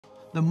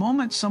The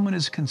moment someone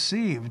is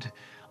conceived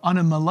on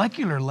a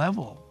molecular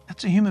level,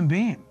 that's a human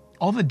being.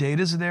 All the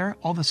data is there,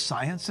 all the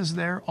science is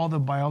there, all the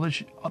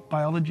biology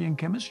and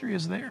chemistry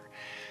is there.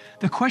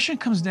 The question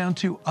comes down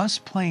to us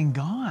playing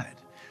God.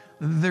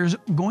 There's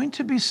going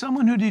to be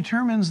someone who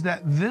determines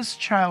that this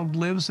child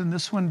lives and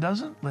this one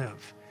doesn't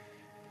live.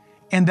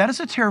 And that is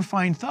a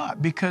terrifying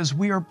thought because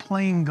we are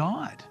playing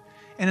God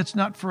and it's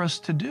not for us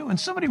to do. And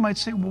somebody might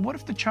say, well, what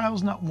if the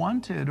child's not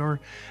wanted or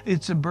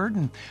it's a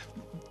burden?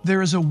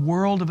 There is a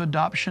world of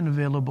adoption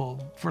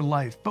available for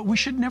life, but we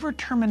should never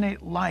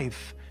terminate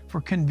life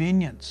for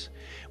convenience.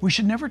 We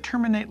should never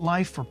terminate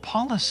life for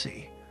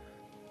policy.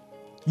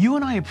 You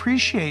and I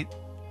appreciate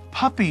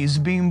puppies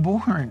being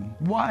born.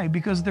 Why?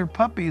 Because they're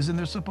puppies and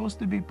they're supposed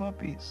to be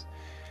puppies.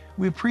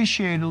 We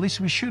appreciate, at least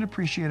we should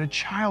appreciate, a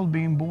child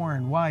being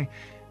born. Why?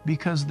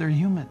 Because they're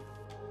human.